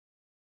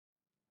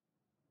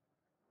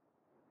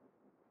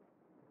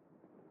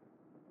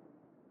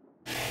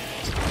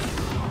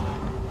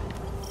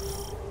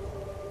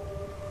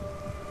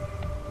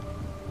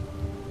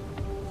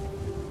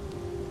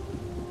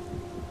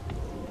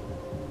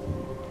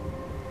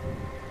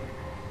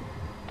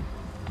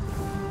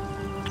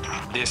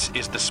This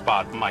is the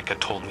spot Micah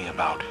told me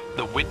about.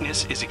 The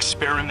witness is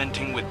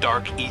experimenting with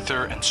dark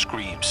ether and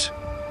screebs.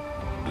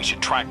 We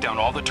should track down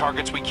all the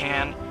targets we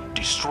can,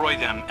 destroy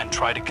them, and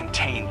try to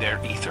contain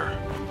their ether.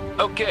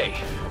 Okay,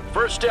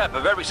 first step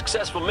of every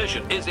successful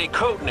mission is a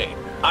code name.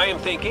 I am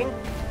thinking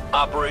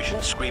Operation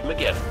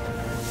Screebmageddon.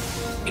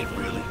 It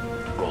really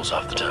rolls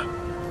off the tongue.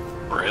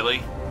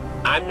 Really?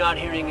 I'm not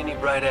hearing any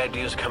bright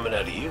ideas coming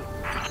out of you.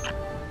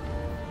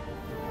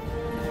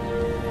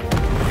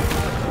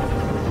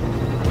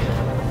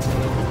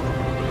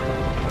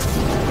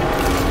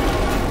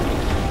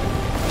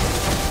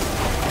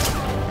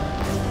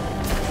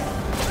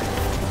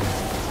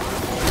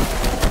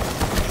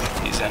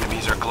 These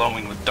enemies are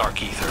glowing with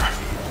dark ether.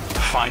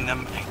 Find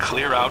them and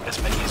clear out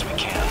as many as we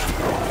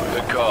can.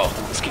 Good call.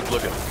 Let's keep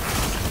looking.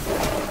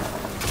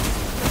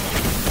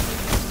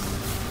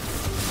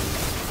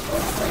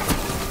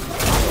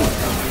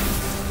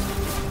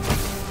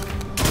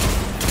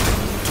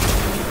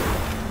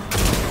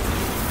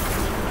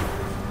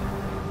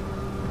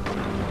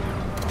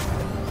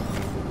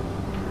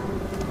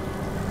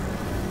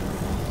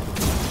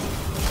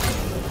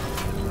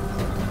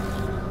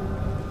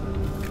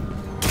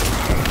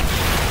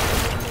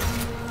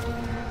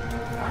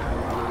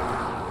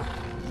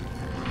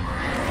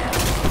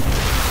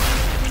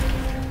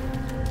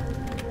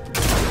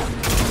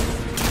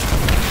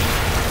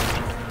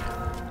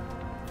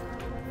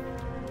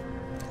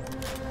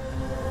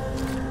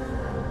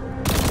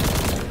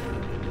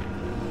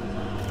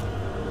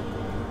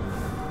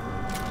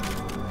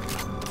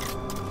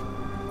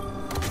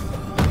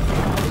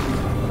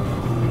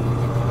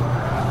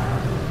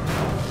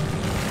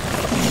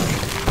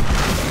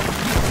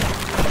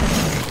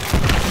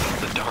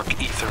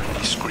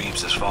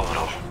 Is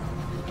volatile.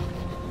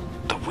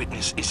 The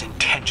witness is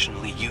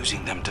intentionally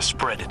using them to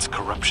spread its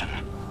corruption.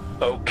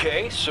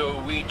 Okay, so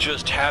we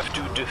just have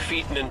to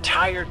defeat an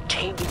entire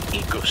tainted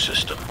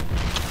ecosystem.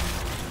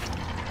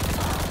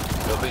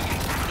 No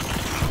biggie.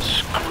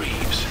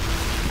 Screeves.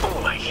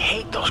 Oh, I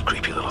hate those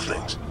creepy little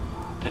things.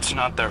 It's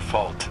not their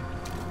fault.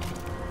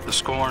 The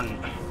Scorn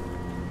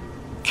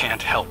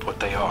can't help what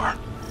they are.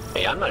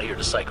 Hey, I'm not here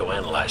to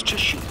psychoanalyze,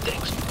 just shoot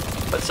things.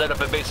 Let's set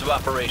up a base of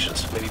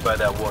operations, maybe by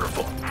that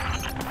waterfall.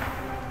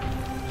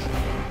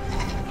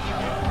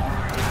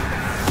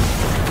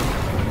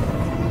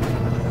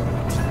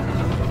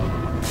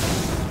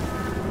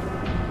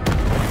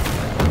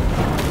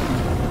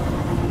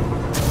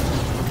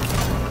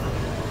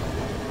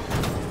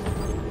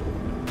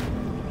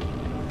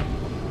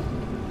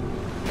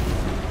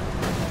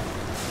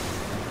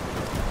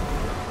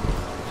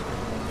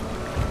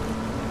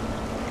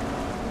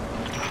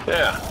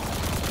 Yeah,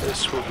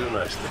 this will do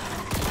nicely.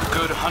 A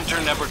good hunter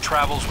never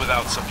travels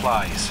without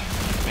supplies.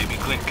 Maybe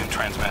Clint can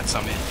transmat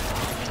some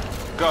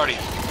in.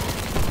 Guardian,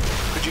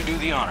 could you do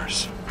the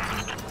honors?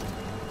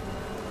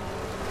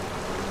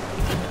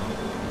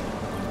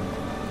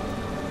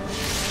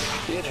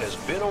 It has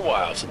been a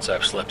while since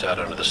I've slept out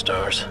under the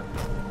stars.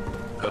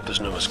 Hope there's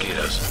no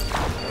mosquitoes.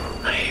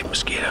 I hate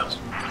mosquitoes.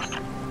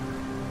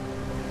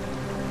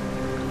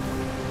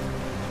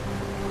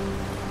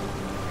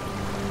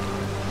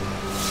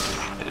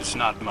 It's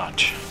not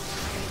much,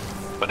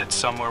 but it's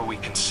somewhere we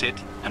can sit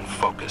and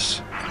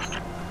focus.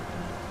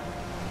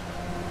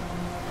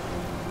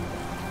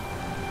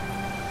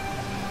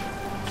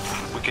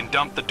 We can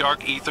dump the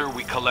dark ether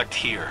we collect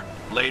here.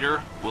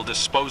 Later, we'll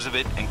dispose of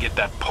it and get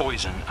that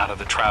poison out of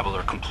the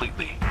Traveler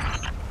completely.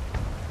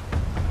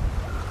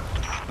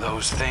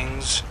 Those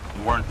things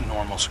weren't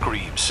normal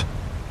screebs.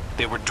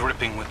 They were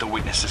dripping with the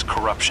witness's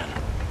corruption.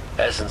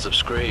 Essence of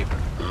Screeb.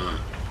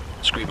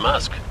 Screeb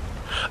Musk.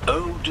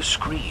 Ode to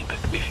Screeb,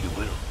 if you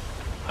will.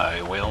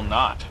 I will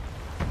not.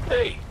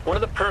 Hey, one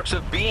of the perks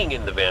of being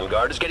in the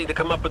Vanguard is getting to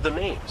come up with the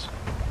names.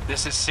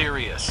 This is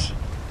serious.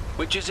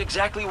 Which is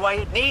exactly why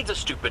it needs a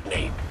stupid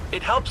name.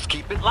 It helps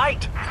keep it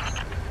light.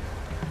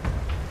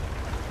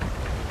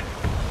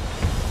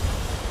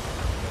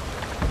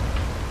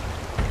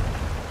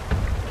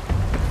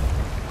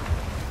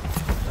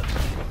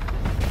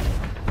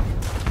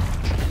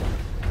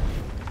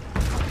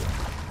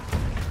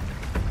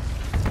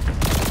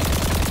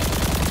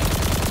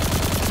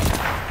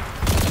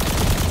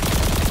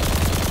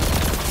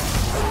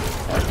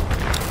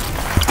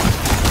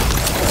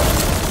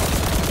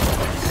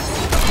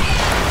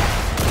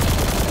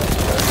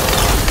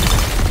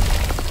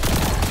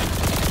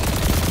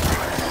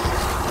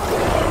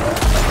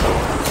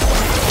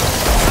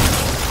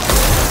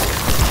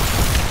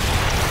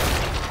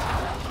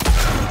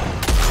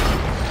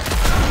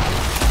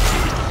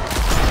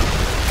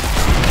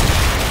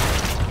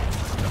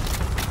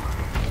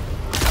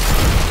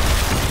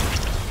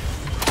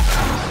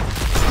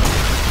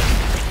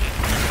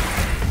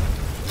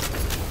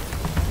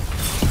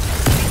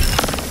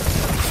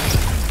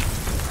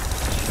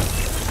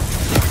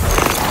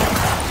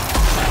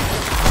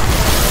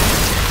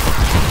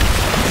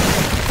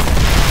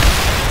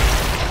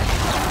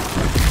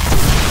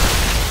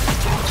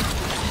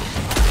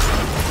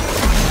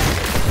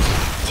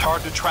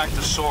 Track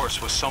the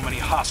source with so many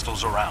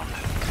hostiles around.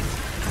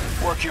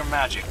 Work your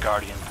magic,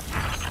 Guardian.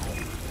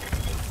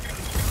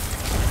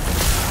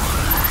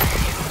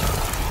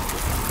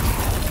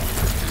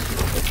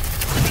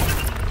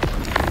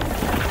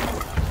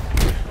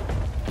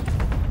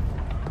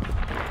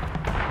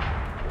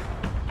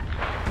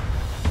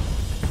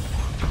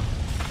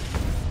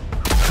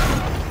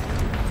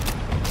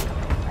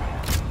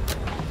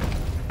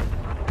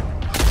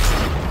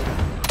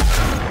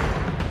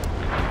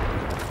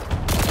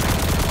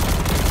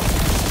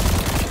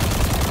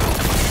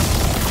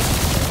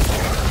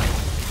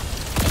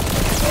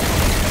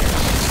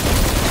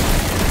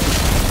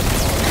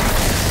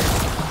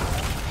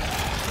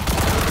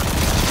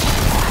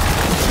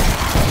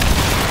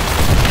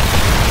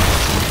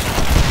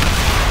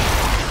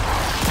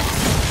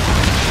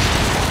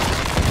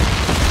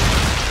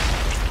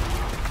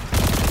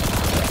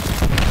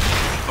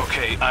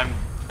 I'm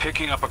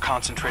picking up a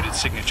concentrated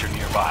signature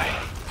nearby.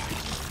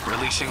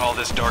 Releasing all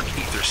this dark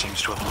ether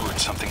seems to have lured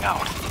something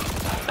out.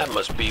 That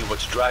must be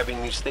what's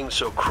driving these things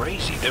so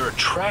crazy. They're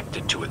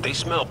attracted to it. They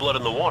smell blood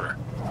in the water.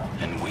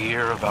 And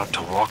we're about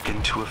to walk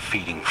into a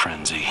feeding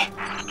frenzy.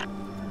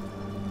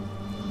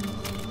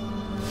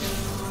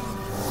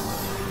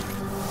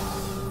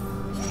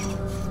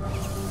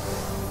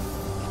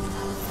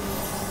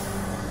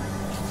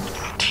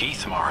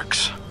 Teeth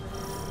marks.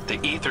 The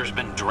ether's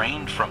been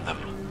drained from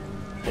them.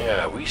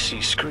 Yeah, we see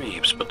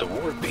screebs, but the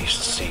war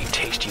beasts see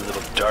tasty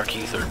little dark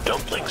ether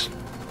dumplings.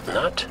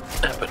 Not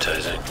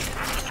appetizing.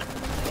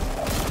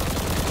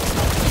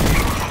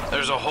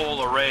 There's a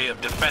whole array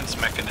of defense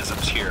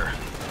mechanisms here.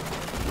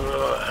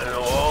 I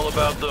know all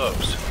about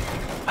those.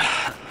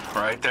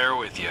 Right there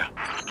with you.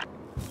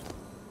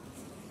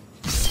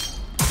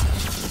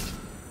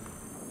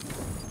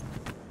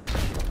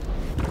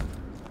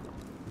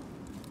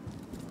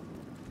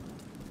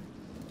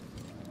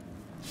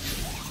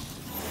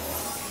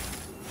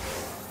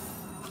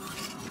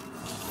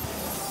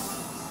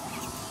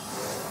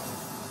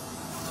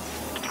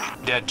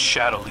 Dead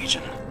Shadow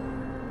Legion.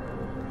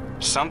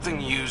 Something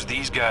used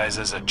these guys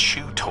as a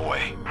chew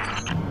toy.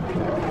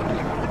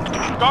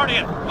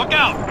 Guardian, look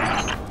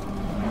out!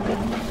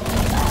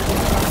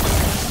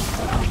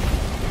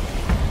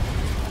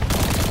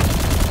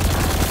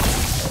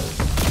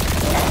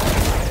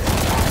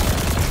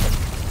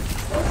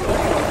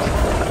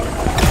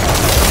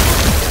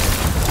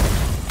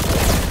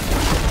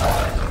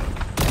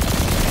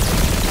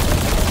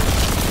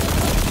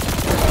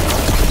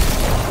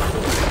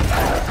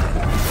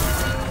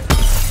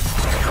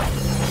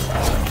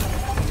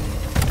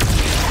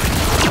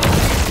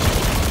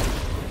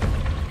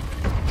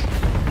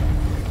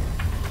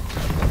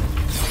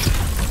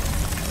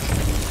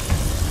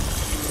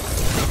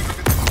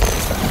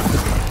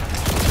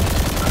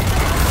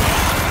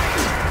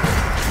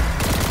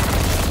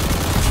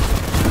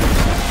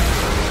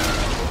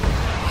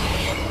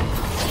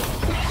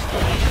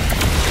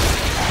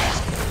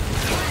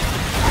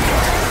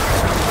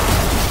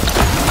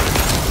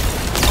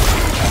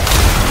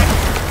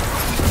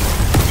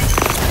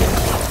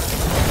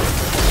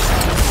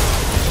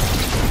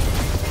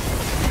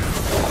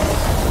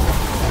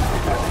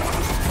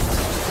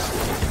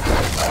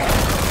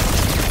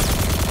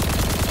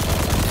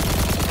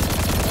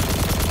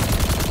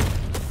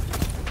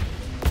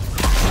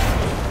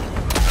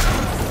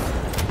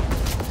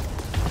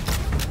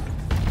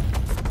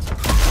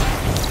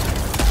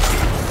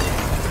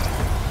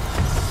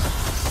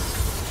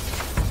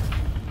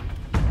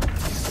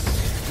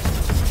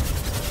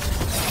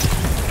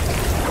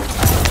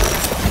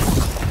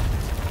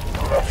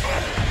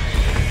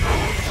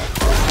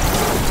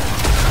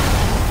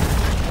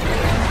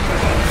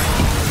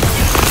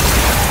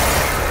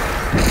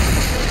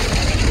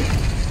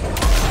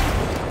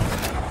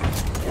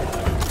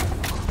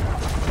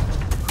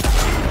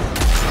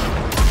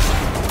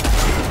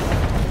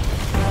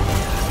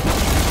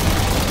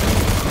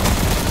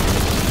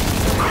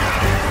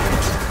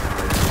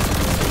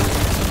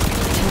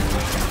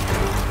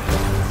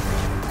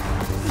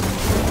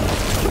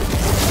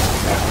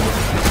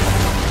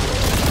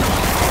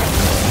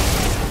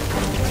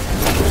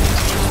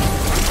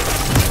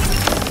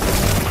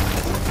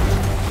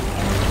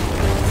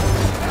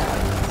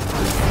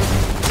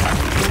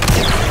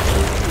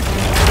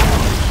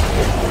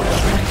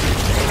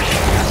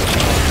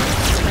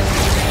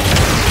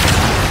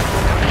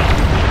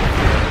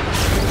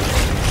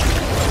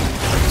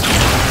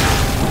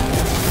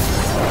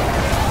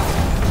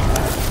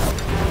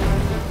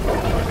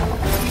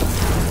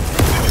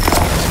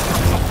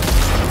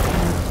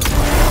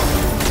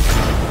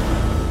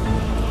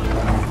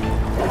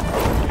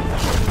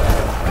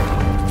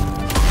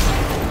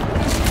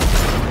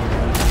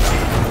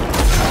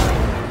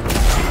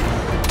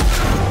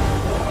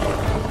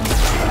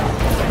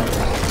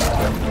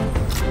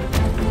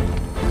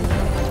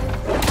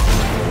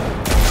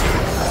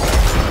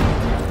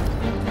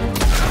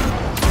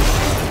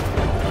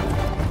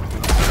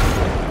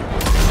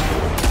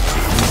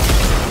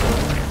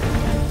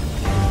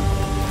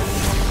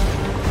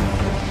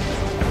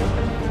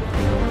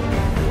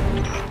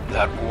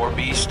 That war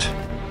beast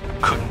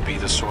couldn't be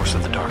the source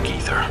of the dark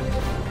ether.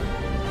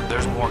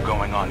 There's more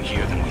going on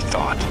here than we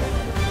thought.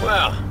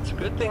 Well, it's a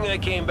good thing I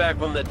came back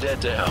from the dead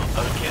to help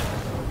again.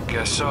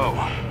 Guess so.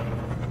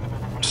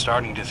 I'm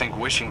starting to think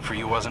wishing for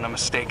you wasn't a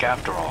mistake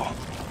after all.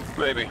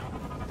 Maybe.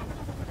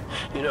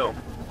 You know,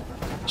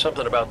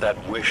 something about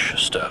that wish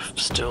stuff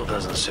still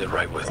doesn't sit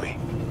right with me.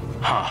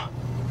 Huh.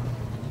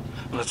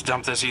 Let's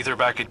dump this ether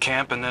back at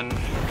camp and then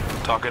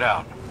talk it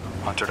out,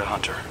 hunter to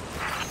hunter.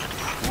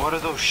 What are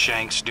those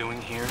shanks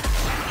doing here?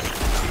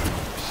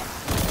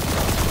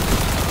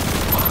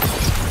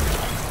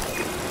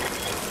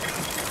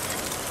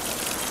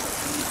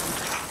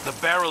 The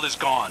barrel is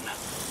gone.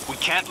 We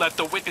can't let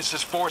the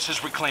witness's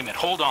forces reclaim it.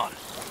 Hold on.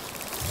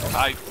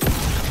 I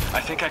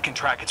think I can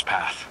track its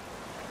path.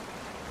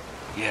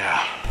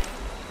 Yeah.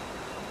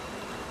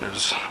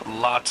 There's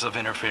lots of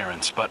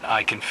interference, but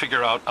I can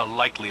figure out a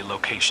likely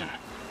location.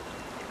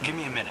 Give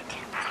me a minute.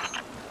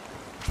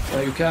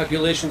 While your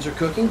calculations are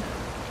cooking,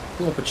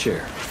 pull up a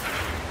chair.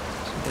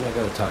 Something I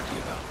gotta talk to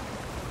you about.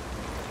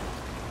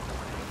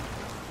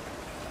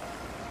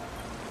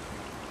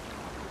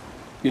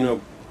 You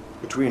know,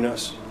 between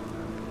us,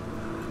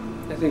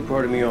 I think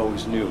part of me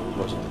always knew it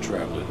wasn't the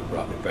Traveler that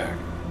brought me back.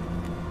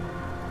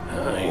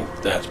 I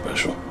ain't that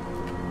special.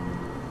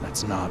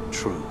 That's not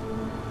true.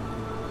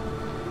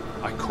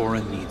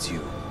 Ikora needs you.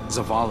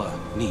 Zavala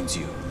needs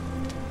you.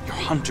 Your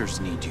hunters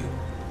need you.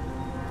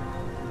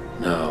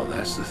 No,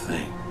 that's the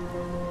thing.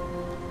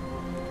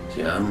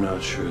 See, I'm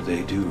not sure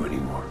they do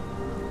anymore.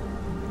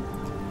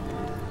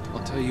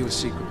 I'll tell you a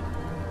secret.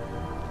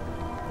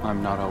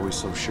 I'm not always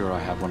so sure I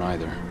have one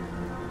either.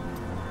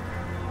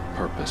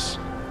 Purpose.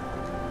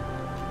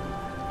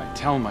 I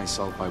tell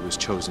myself I was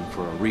chosen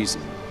for a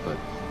reason, but...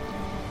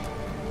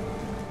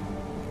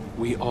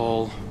 we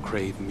all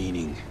crave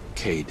meaning,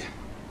 Cayde.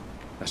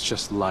 That's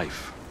just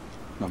life,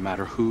 no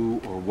matter who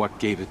or what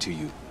gave it to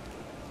you.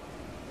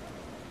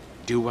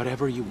 Do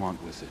whatever you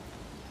want with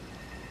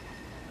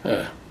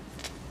it.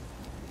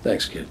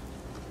 Thanks, kid.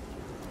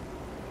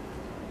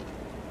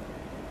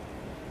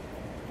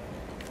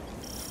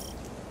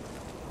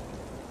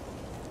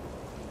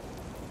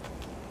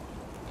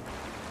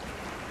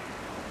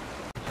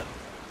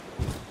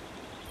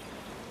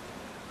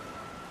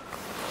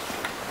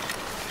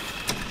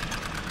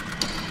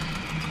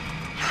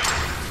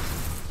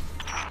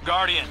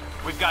 Guardian,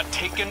 we've got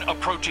Taken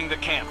approaching the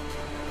camp.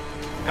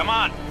 Come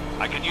on,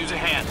 I could use a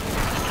hand.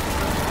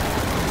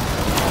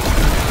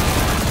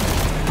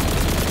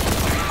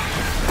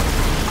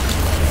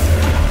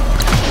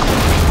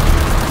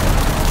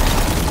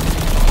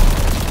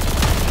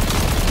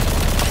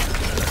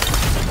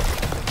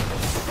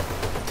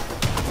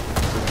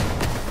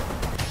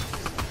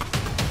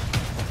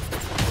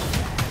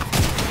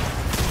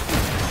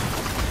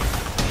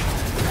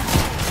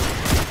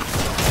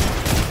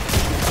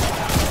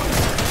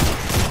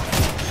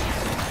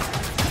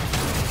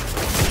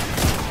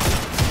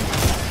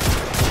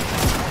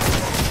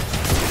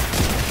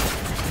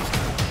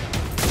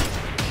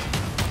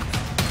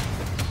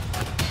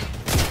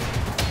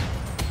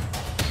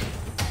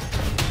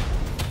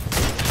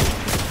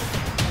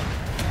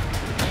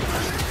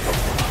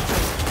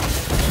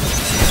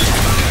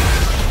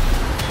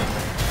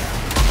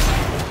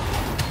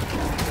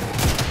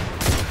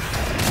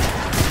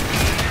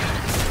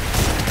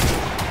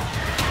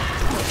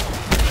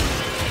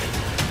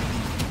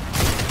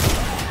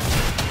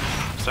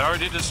 Sorry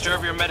to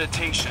disturb your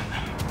meditation.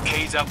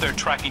 Cayde's out there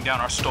tracking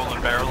down our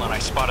stolen barrel, and I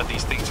spotted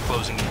these things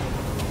closing in.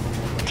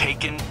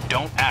 Taken,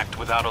 don't act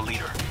without a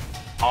leader.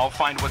 I'll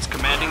find what's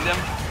commanding them.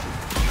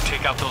 You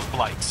take out those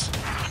blights.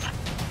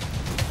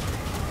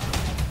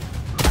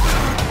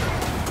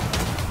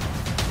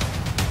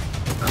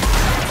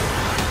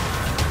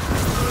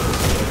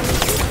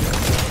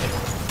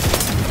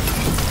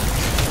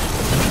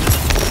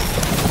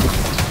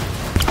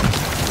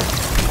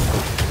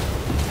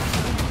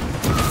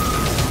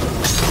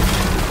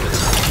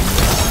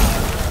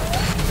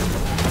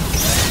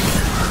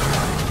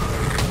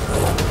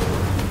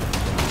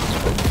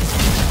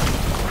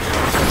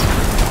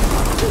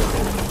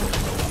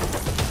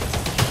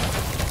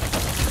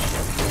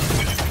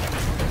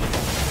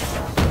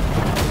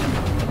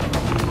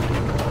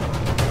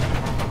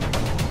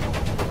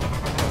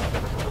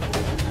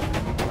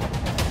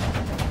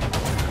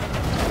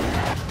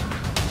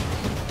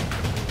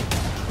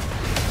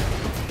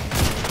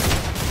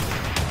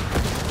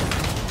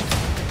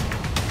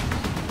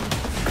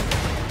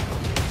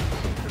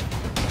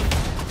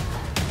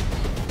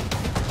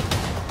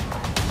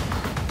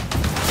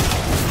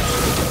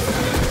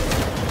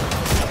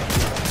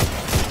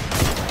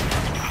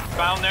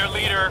 Found their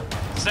leader.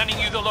 Sending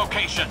you the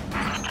location.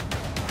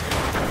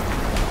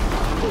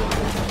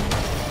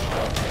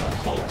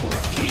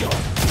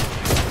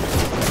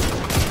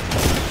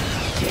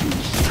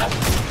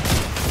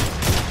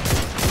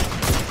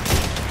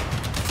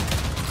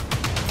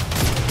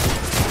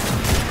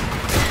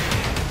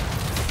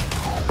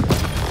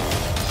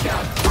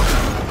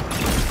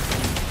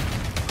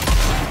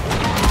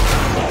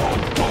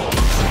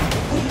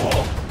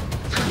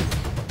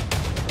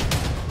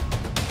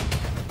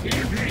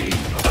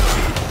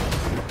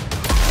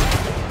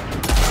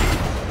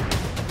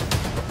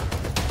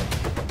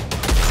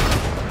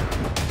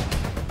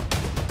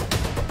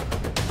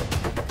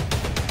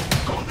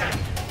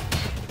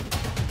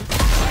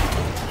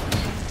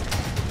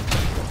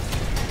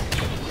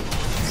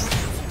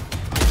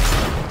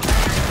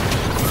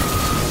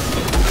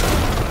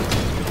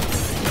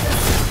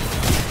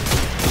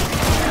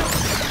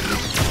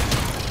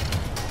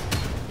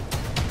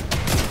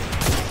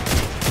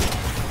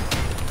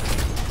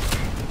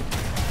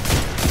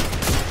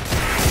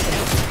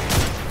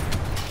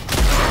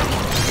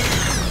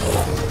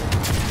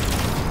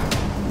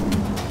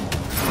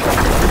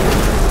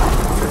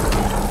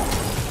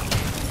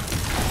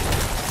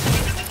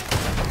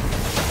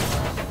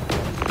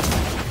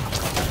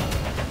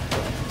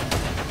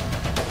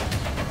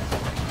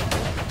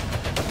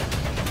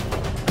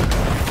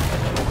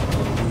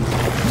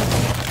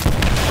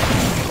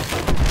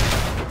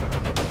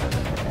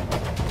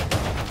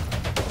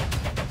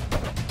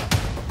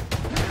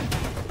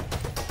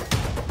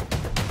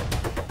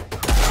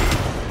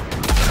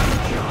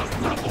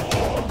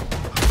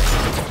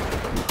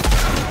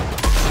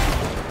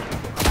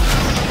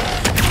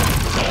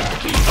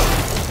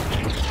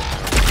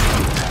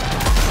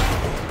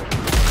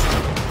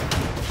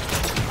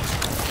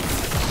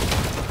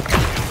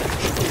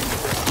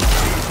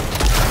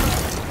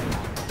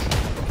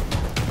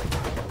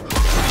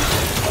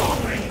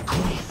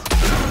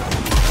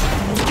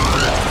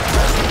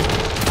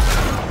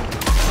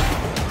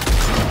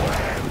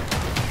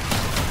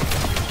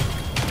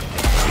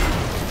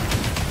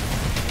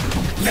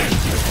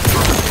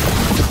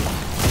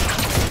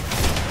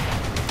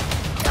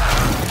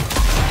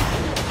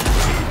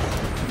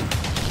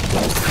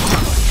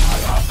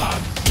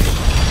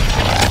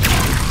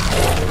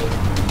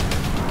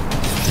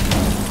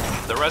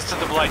 rest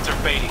of the blights are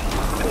fading.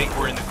 I think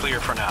we're in the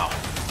clear for now.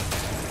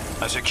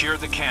 I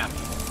secured the camp.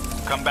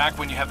 Come back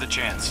when you have the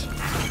chance.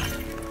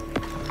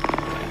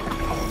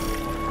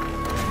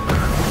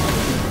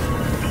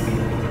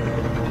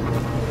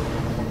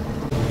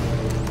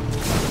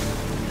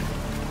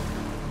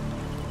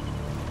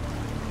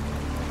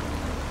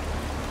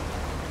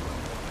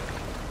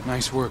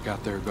 Nice work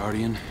out there,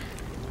 Guardian.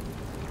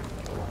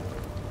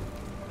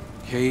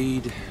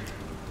 Cayde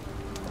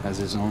has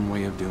his own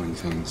way of doing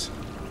things.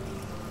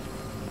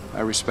 I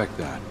respect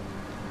that.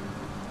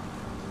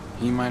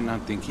 He might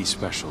not think he's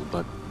special,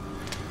 but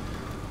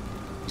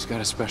he's got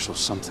a special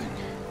something.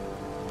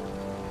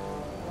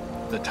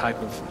 The type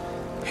of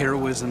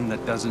heroism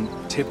that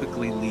doesn't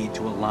typically lead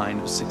to a line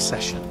of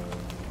succession.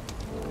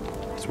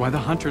 It's why the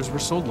Hunters were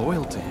so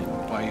loyal to him,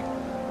 why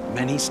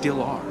many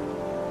still are.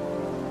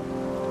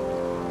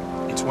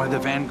 It's why the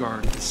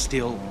Vanguard is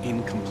still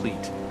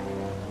incomplete.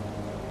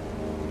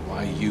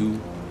 Why you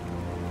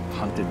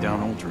hunted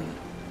down Uldren.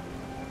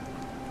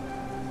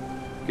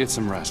 Get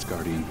some rest,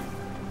 Guardian.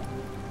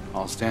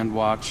 I'll stand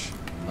watch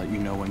and let you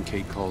know when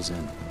Cayde calls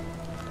in.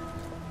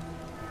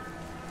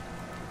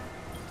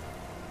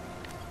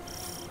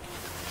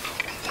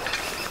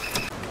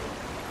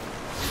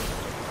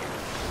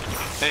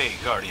 Hey,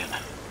 Guardian.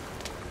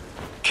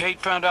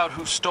 Cayde found out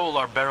who stole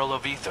our barrel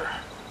of ether.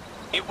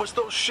 It was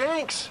those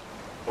Shanks.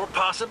 Or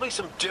possibly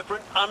some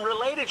different,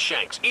 unrelated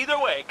Shanks. Either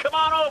way, come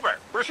on over.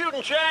 We're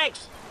shooting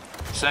Shanks.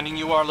 Sending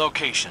you our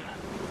location.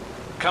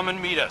 Come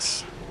and meet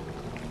us.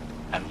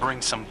 And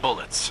bring some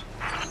bullets.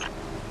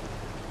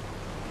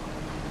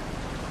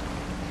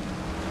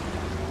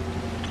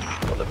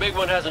 Well, the big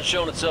one hasn't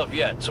shown itself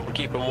yet, so we're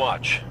keeping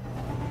watch.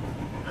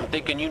 I'm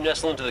thinking you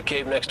nestle into the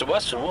cave next to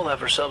us, and we'll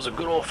have ourselves a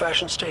good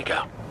old-fashioned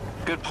stakeout.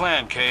 Good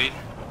plan, Cayde.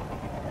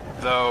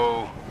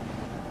 Though,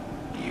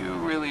 you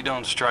really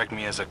don't strike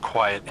me as a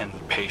quiet and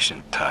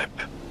patient type.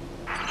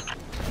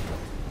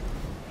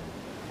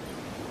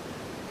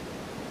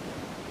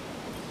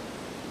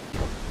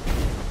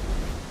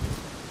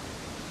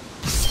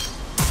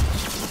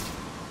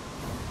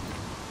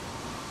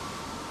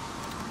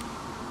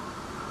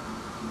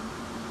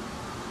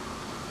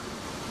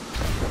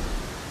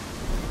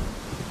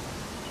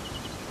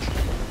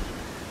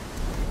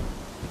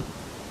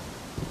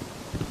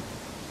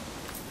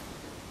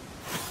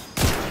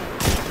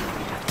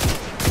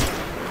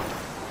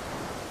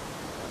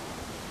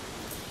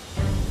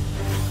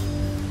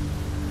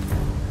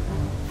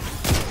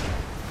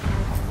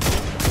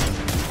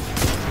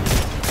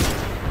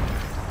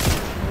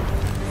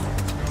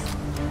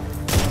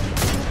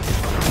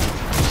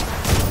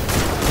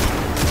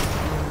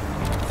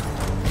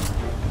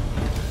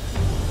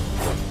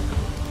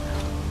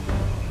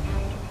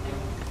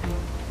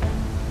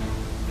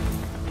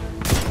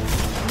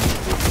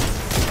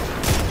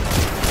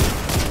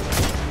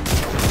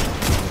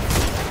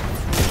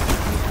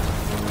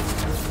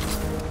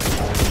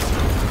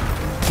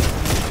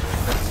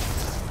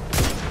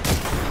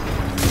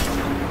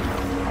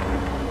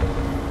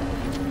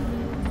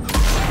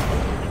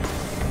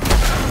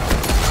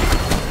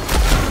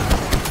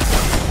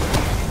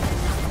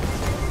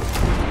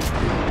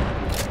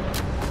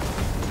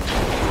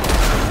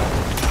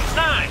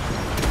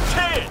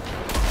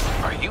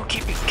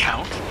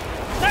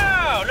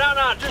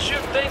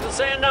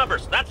 Saying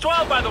numbers. That's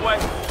 12, by the way.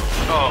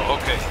 Oh,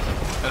 okay.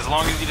 As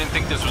long as you didn't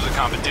think this was a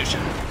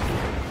competition.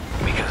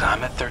 Because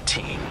I'm at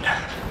 13.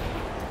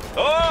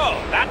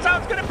 Oh, that's how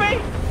it's gonna be?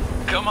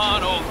 Come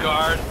on, old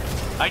guard.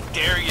 I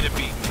dare you to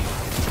beat me.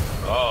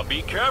 Oh,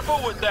 be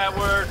careful with that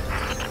word.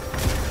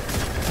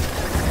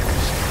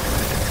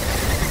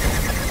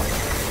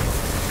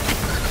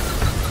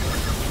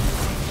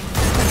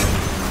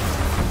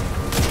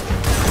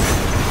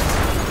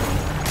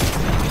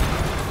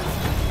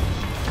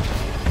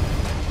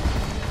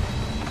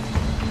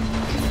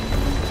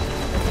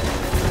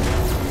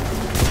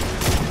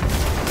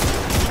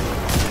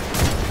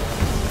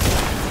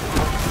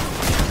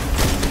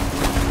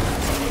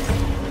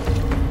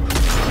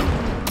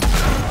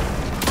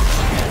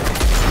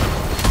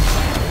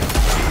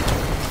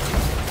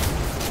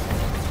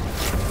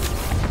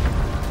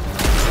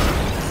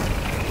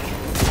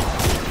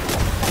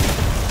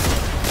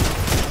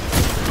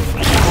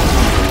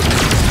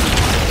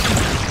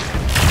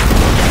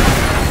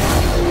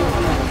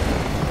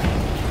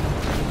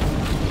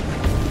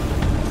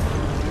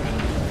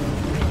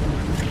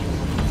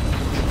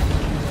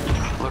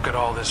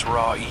 This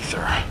raw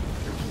ether.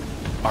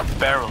 Our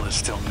barrel is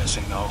still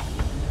missing, though.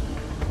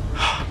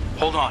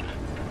 Hold on.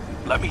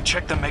 Let me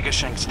check the Mega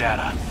Shank's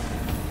data.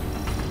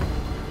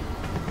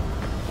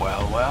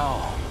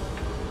 Well.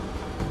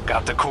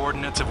 Got the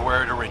coordinates of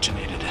where it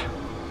originated.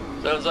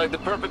 Sounds like the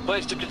perfect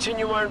place to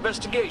continue our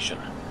investigation.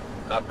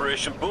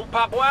 Operation Boom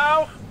Pop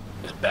Wow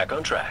is back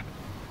on track.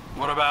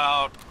 What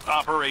about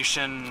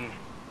Operation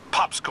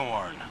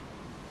Popscorn?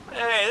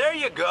 Hey, there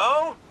you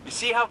go. You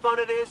see how fun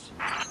it is?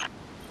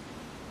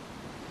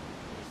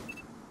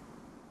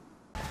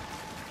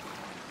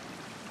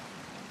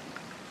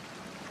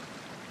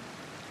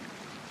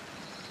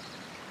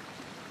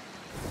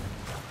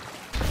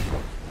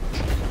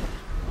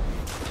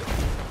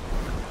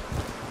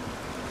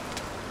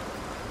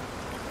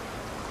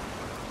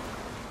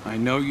 I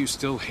know you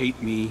still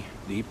hate me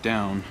deep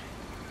down,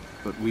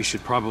 but we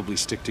should probably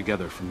stick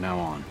together from now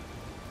on.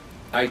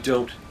 I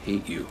don't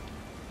hate you.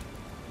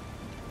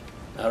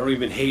 I don't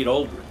even hate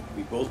Aldrin.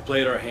 We both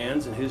played our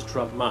hands and his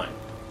trumped mine.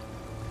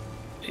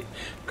 It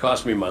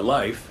cost me my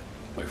life,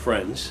 my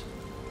friends,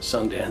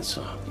 Sundance.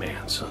 Oh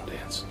man,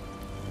 Sundance.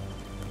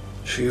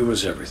 She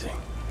was everything.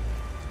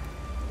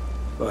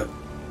 But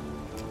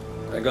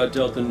I got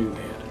dealt a new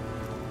hand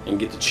and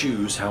get to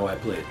choose how I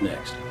play it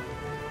next.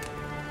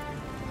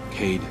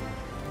 Cayde,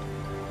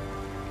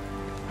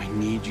 I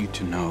need you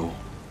to know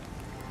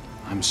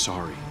I'm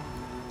sorry.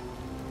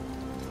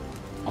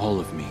 All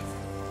of me.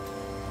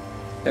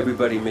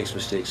 Everybody makes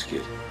mistakes,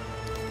 kid.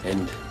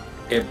 And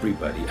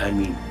everybody, I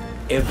mean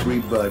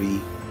everybody,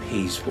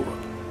 pays for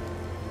them.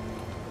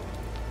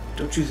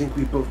 Don't you think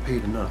we both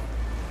paid enough?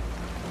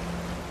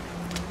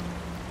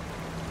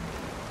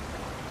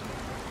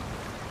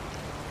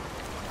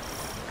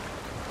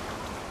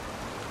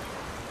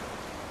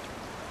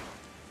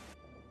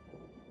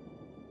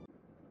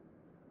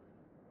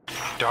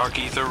 Dark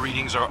ether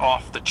readings are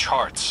off the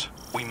charts.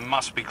 We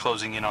must be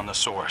closing in on the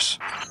source.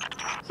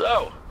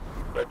 So,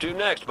 where to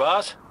next,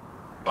 boss?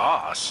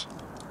 Boss?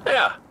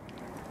 Yeah.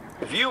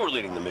 If you were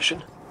leading the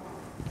mission,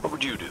 what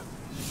would you do?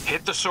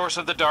 Hit the source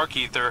of the dark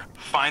ether,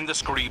 find the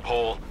screeb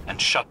hole, and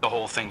shut the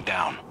whole thing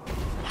down.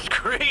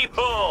 Screeb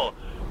hole!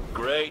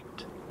 Great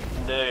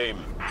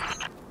name.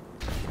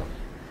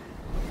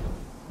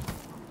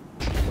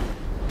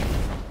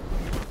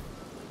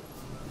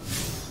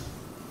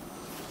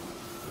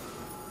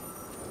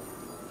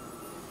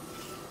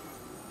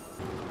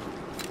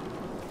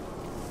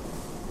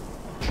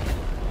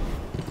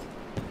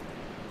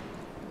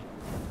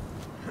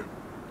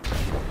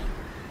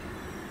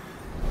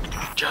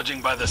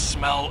 Judging by the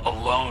smell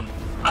alone,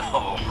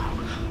 oh,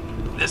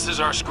 this is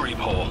our screeb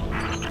hole.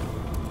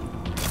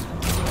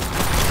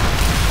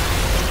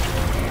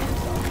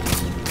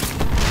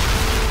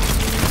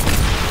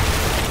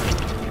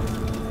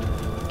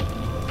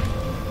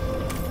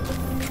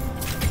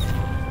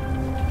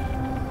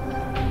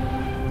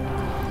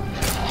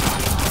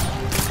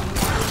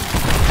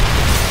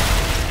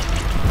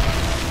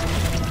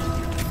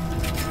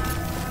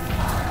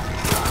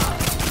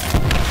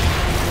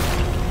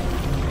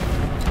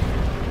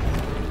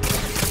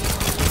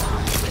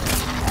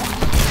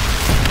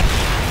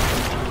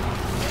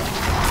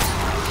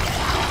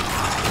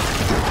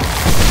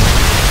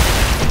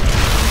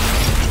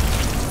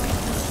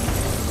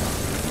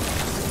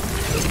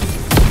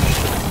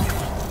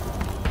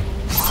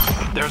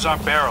 There's our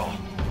barrel.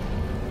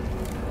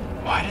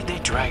 Why did they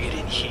drag it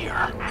in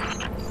here?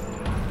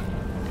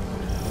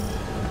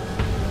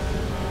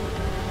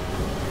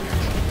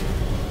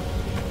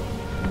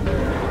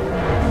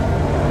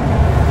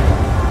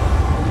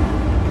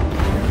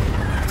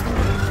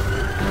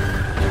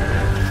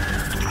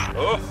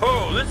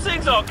 Oh, this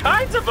thing's all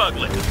kinds of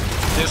ugly.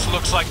 This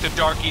looks like the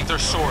dark ether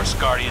source,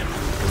 Guardian.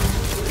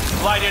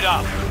 Light it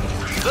up.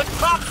 Let's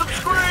pop some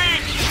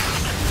screens!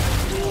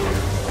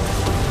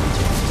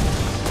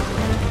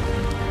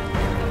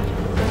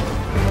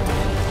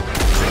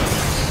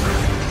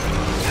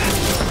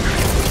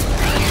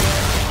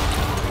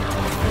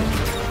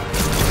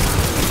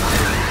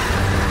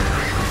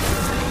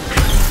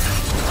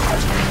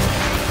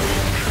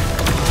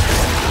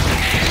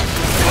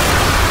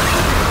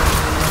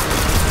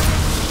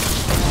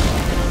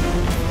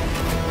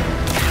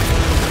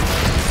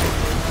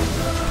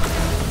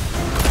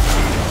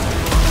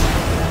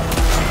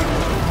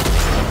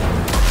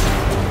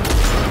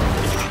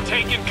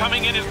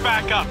 Coming in as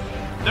backup.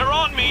 They're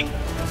on me.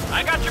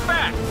 I got your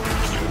back.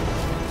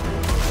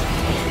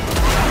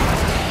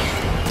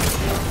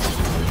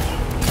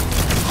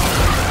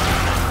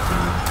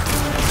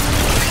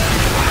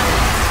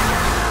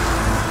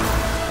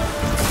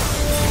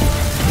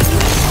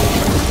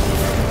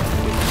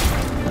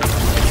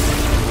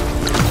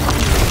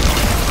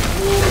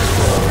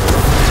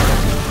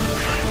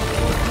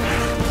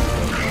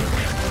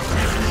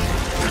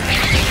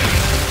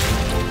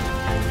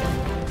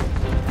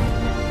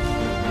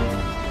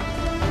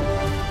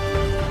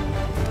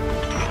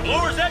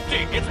 Floor's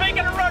empty.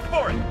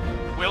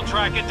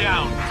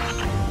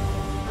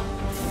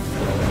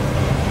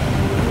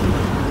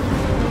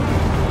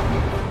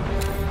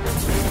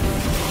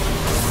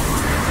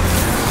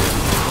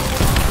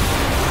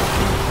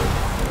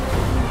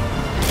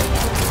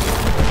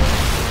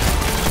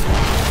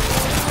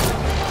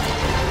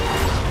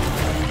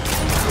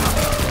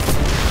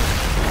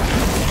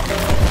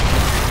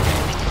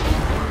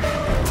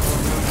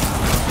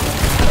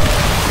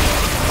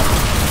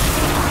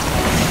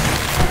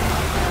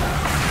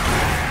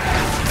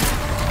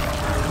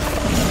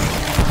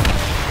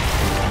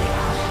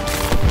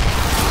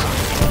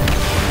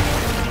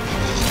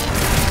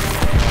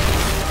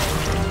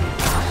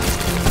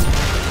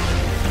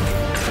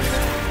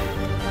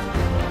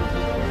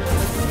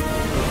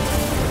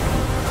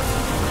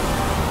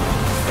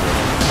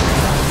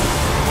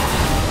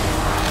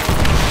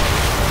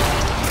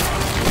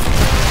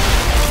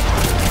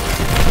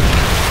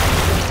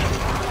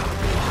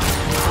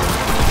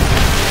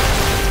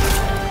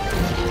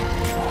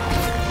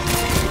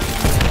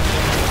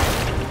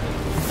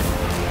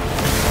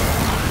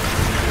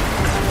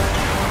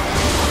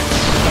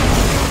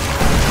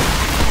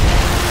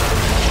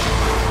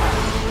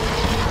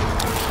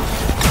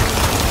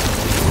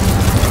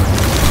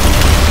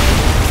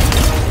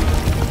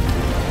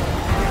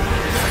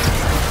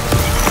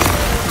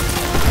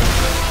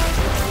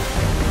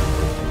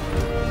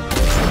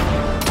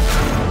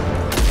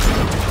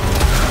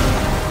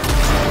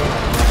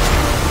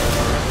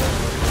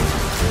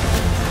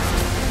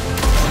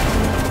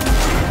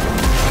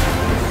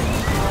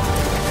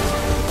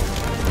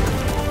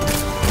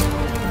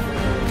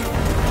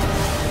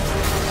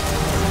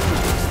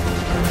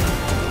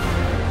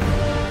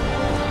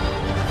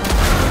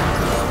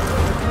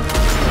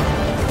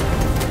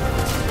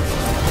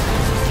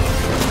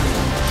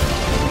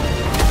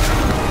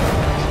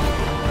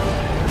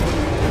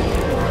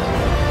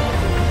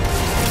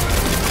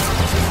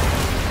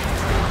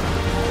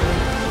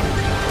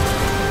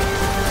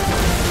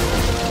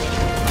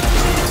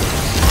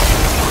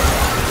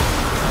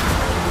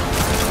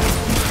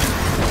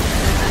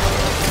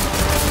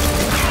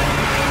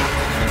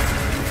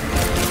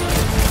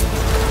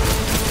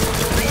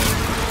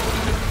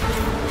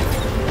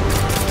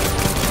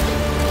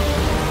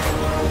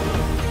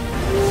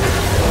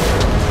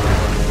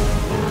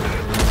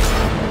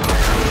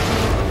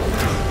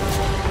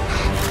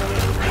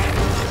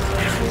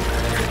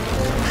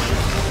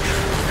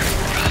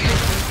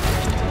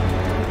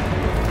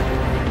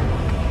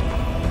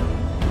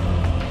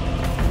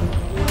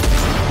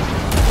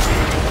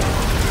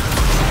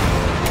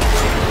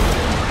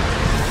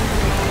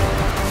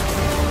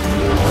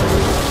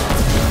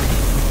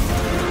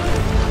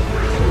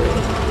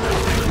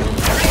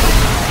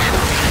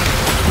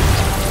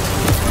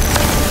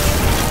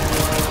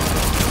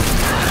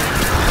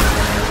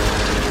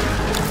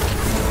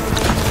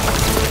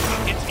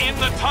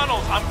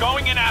 tunnels. I'm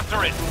going in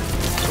after it.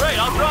 Great,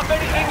 I'll drop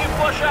anything you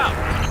flush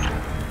out.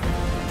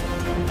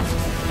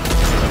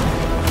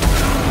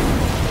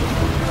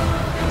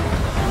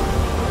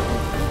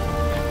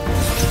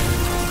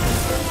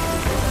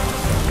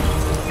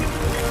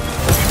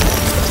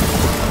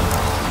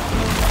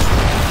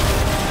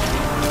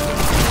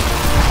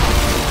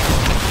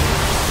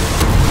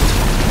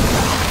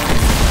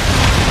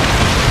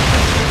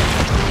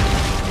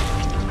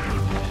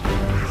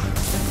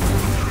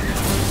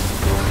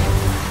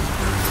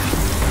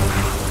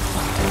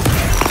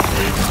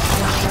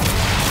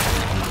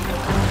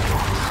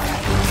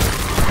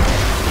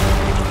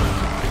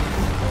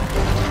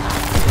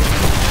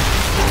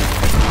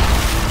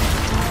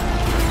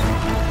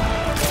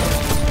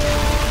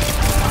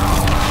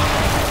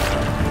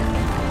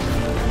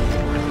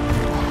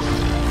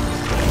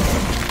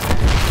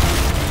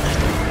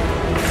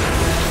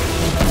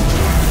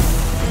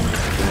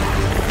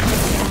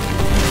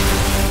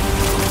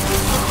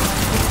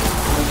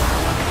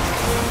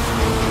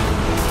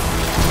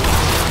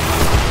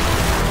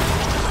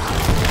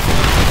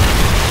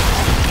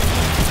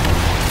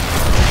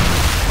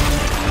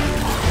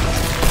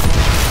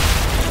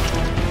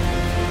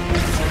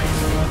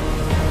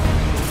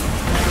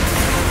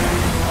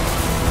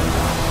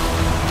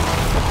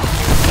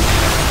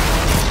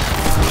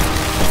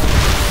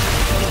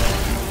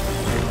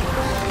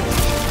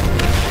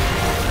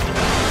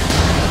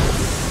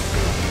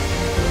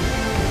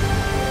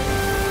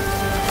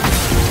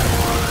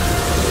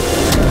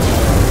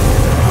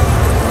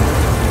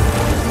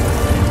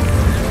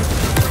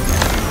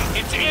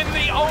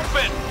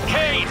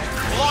 Cayde,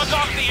 block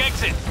off the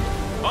exit.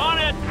 On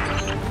it!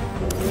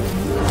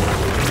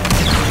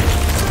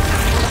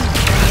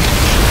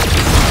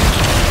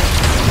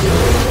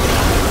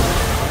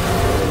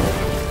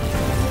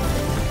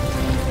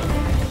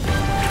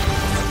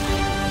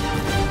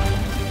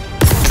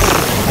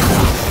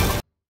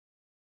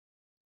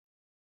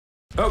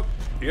 Oh,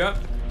 yep.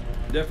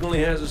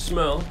 Definitely has a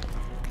smell.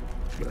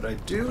 But I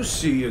do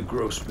see a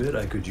gross bit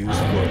I could use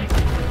for.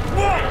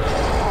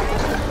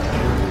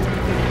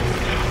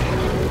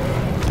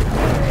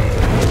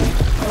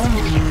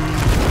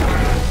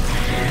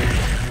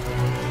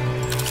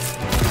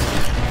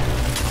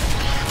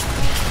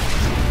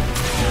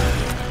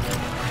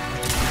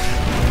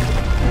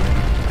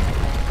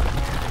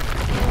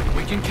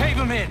 We can cave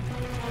him in.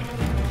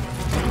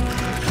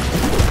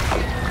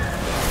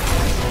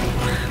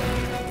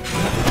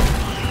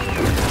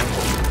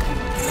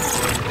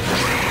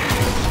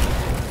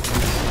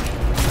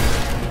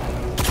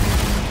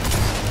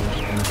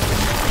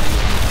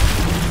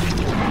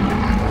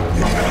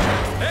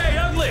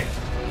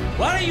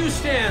 Why don't you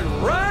stand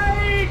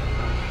right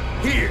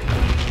here?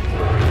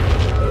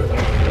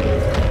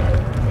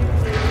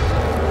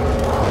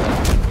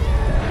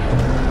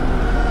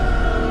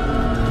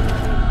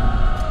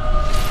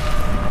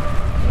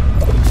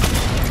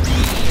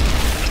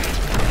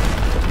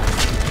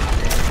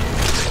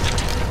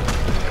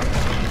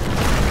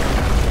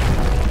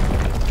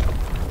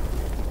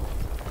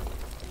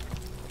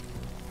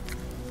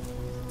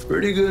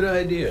 Pretty good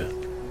idea.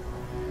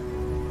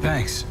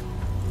 Thanks.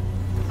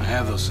 I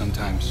have those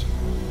sometimes.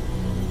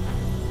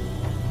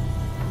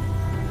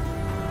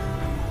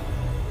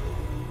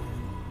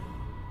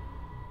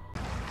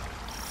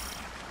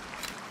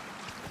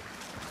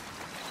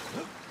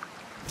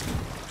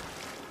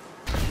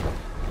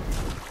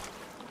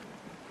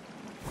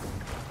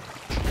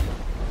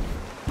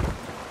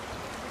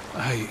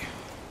 I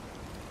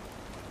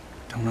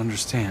don't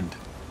understand.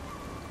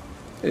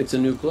 It's a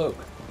new cloak.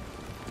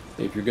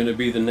 If you're gonna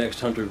be the next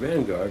Hunter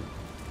Vanguard,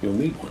 you'll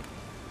need one.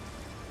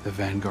 The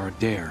Vanguard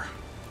dare.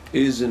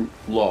 Isn't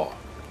law.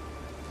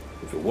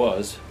 If it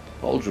was,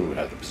 Aldrin would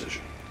have the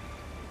position.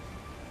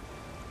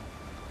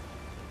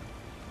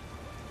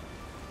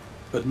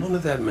 But none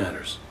of that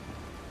matters.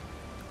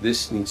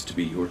 This needs to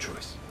be your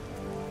choice.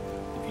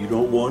 If you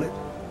don't want it,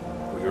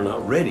 or you're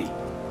not ready,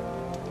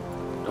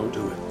 don't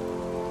do it.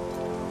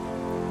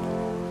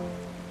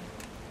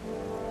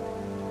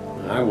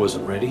 I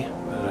wasn't ready,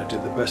 but I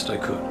did the best I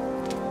could.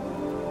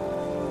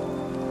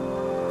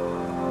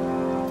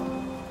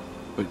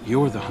 But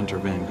you're the Hunter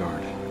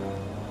Vanguard.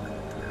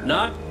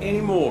 Not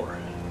anymore.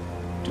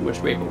 Too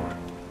much paperwork.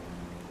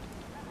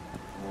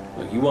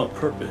 Look, you want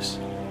purpose.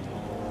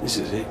 This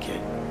is it,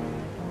 kid.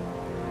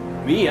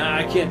 Me,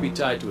 I can't be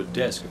tied to a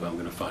desk if I'm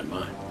gonna find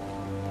mine.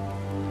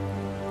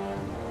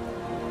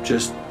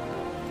 Just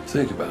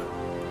think about it.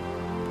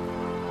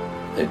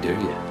 I dare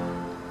you.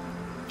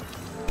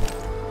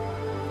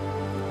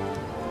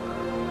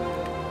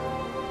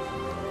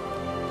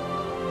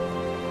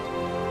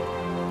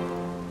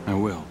 I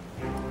will.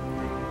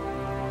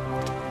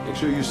 Make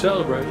sure you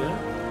celebrate, yeah?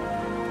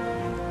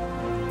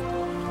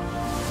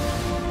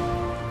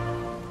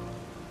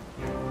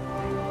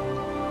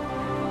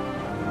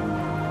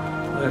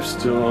 Life's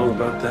still all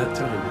about that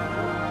time, man.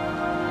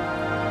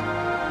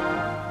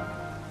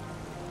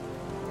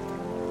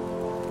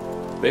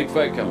 Big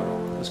fight coming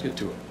up. Let's get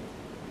to it.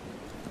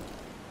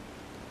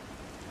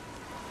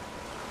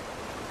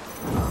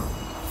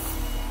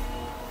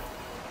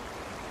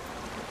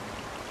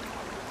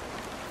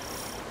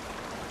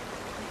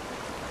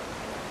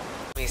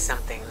 me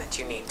something that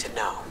you need to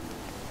know.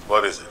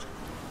 What is it?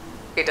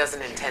 He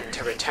doesn't intend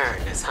to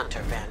return as Hunter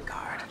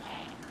Vanguard.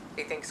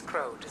 He thinks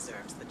Crow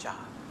deserves the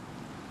job.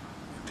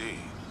 Indeed.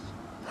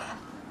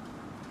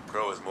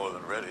 Crow is more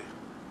than ready.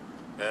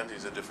 And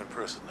he's a different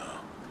person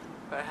now.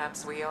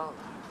 Perhaps we all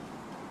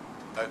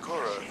are.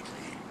 Ikora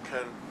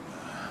can...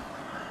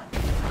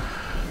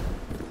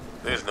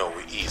 There's no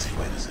easy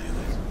way to say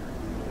this.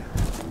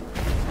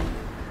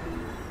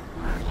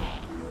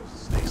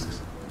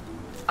 Stasis.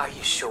 Are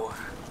you sure?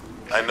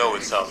 I know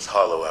it sounds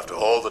hollow after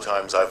all the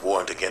times I've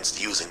warned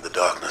against using the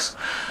darkness.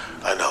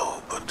 I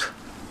know, but...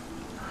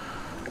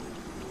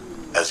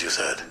 As you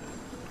said,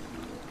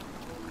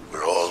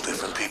 we're all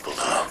different people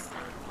now.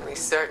 We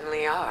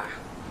certainly are.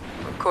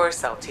 Of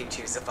course I'll teach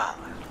you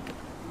Zavala.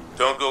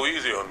 Don't go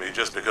easy on me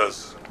just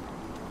because...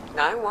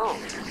 I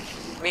won't.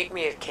 Meet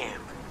me at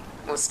camp.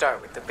 We'll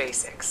start with the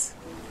basics.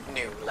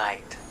 New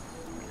light.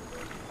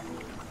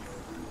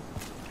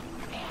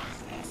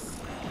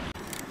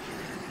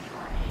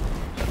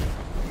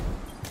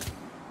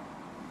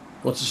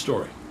 What's the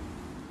story?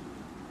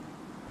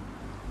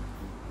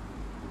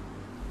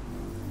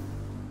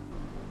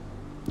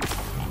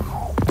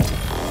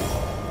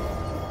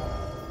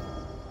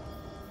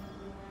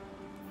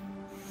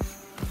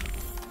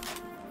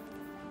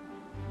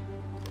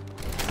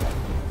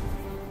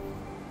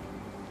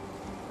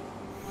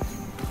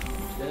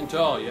 Stand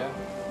tall, yeah?